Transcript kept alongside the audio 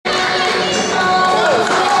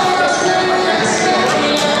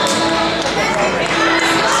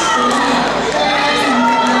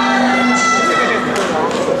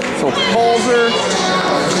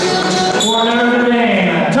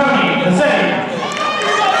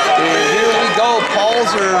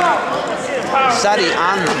Vezzetti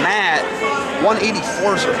on the mat.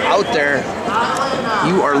 184s are out there.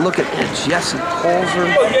 You are looking at Jesse Palser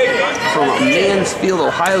from Mansfield,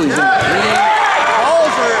 Ohio. He's in the lead.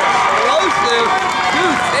 Palser, explosive.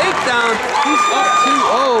 Huge takedown. He's up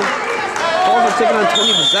 2-0. Palser taking on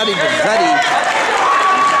Tony Vezzetti. Vezzetti.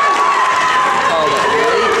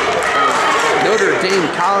 Notre Dame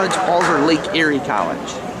College, Palser Lake Erie College.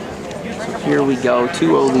 So here we go,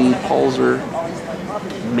 2-0 lead, Palser,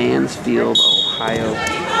 Mansfield, Ohio.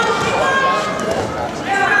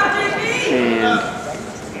 And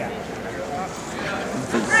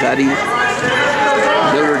Vezzetti,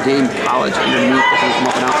 Notre Dame College underneath, I think,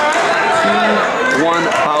 up and out. 2-1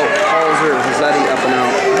 about Palser, Vezzetti up and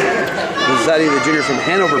out. Vezzetti, the junior from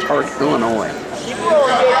Hanover Park, Illinois.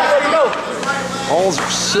 Palser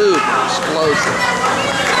super explosive.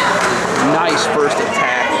 Nice first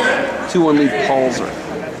attack. 2-1 lead Palser.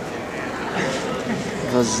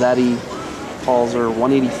 Vezzetti, Palser,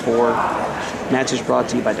 184. Match is brought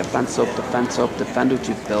to you by Defense Soap. Defense Soap, defend what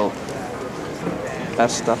you've built.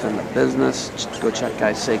 Best stuff in the business. Just go check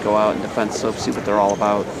guys say go out and Defense Soap, see what they're all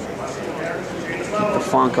about. Keep the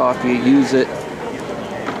funk off you, use it.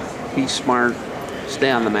 Be smart,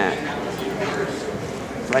 stay on the mat.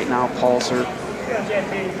 Right now, Palser.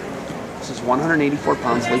 This is 184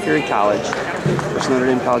 pounds, Lake Erie College versus Notre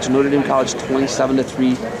Dame College. Notre Dame College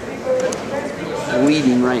 27-3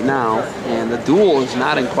 leading right now, and the duel is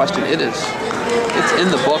not in question. It's in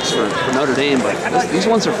the books for Notre Dame, but these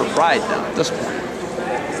ones are for pride now at this point.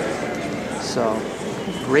 So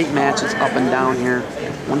great matches up and down here.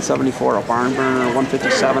 174 a barn burner,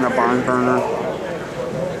 157 a barn burner,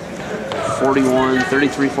 41,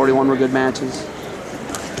 33, 41 were good matches.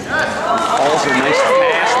 Palser, nice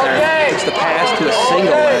pass there. Takes the pass to a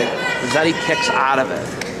single leg. Vezzetti kicks out of it.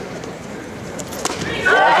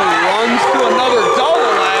 Palser runs to another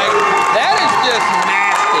double leg. That is just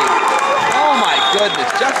nasty. Oh my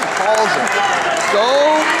goodness. Jesse Palser. Go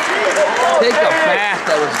take a bath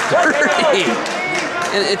that was dirty.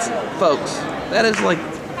 And it's, folks, that is like,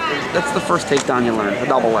 that's the first takedown you learn, a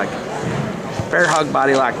double leg. Bear hug,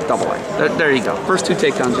 body lock, double leg. There you go. First two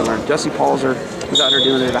takedowns you learned. Jesse Palser is out here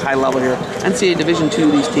doing it at a high level here. NCAA Division II,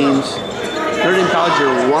 these teams. Notre Dame College,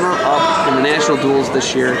 you're runner-up in the national duels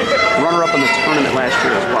this year. Runner-up in the tournament last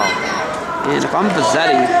year as well. And if I'm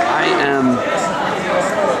Vezzetti, I am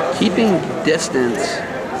keeping distance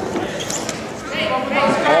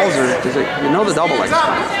with Palser because you know the double leg's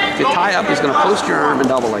coming. If you tie up, he's going to post your arm and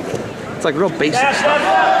double leg it. It's like real basic stuff.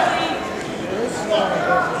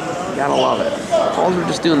 You gotta love it. Palser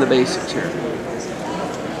just doing the basics here.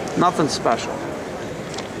 Nothing special.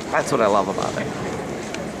 That's what I love about it.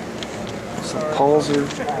 So Palser,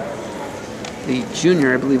 the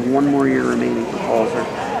junior, I believe one more year remaining for Palser.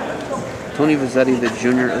 Tony Vezzetti, the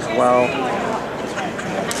junior as well.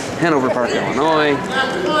 Hanover Park, Illinois.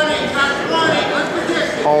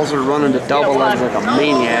 Palser running to double legs like a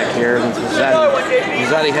maniac here against Vezzetti.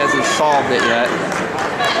 Vezzetti hasn't solved it yet.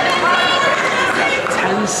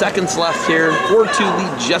 10 seconds left here. 4-2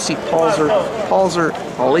 lead Jesse Palser. Palser,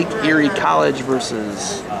 Lake Erie College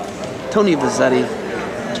versus Tony Vezzetti,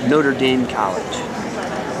 Notre Dame College.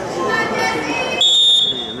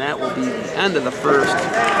 And that will be the end of the first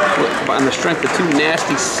on the strength of two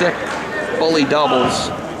nasty, sick, bully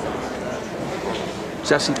doubles.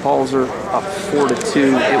 Jesse Palser up 4-2.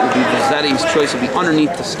 It will be Vezzetti's choice. It will be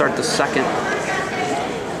underneath to start the second.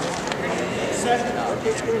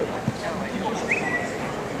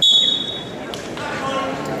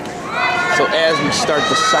 So as we start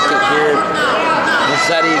the second here,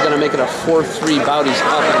 Vezzetti going to make it a 4-3 bout. He's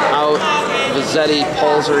up and out. Vezzetti,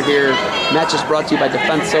 Palser here. Match is brought to you by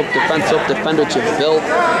Defense Soap. Defense Soap, defend what you've built.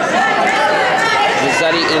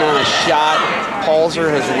 Vezzetti in on a shot. Palser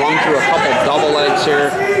has run through a couple double legs here.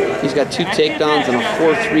 He's got two takedowns and a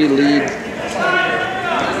 4-3 lead.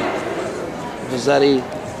 Vezzetti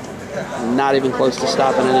not even close to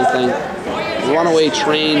stopping anything. Runaway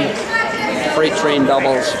train, freight train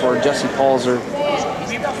doubles for Jesse Palser.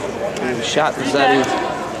 And shot Vezzetti.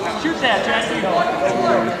 Shoot that, Jesse.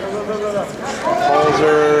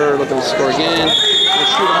 Palser looking to score again. They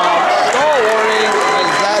shoot him off. Stall warning.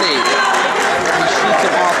 Vezzetti. He shoots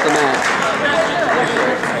him off the mat.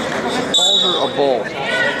 Palser a bull.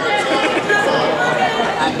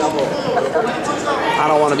 I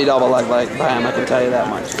don't want to be double legged by him, I can tell you that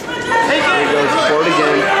much. Here he goes for it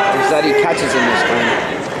again. Vezzetti catches him this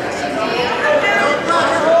time.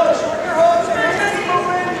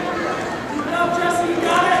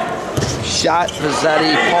 Shot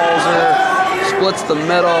Vezzetti, Palser splits the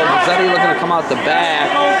middle. Vezzetti looking to come out the back.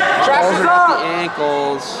 Palser got the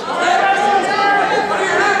ankles.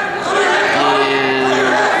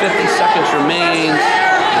 remains.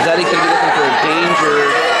 Vezzetti could be looking for a danger.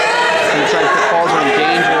 He's trying to put Palser in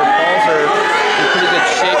danger. Palser in pretty good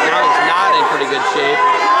shape. Now he's not in pretty good shape.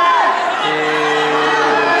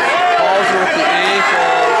 And Palser with the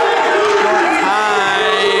ankle. Short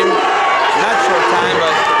time. Not short time,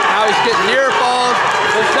 but now he's getting near falls.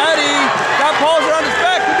 Vezzetti got Palser on his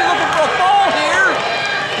back. Could be looking for a fall here.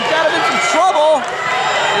 He's got him in some trouble.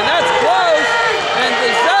 And that's close. And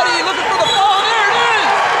Vezzetti looking for the fall. There it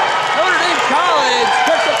is. Notre Dame College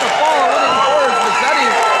picks up the fall. Winning forwards. Vezzetti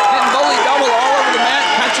getting bully double all over the mat.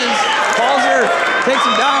 Catches Palser, takes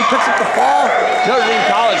him down, picks up the fall. Notre Dame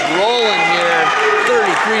College rolling here,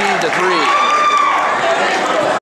 33-3.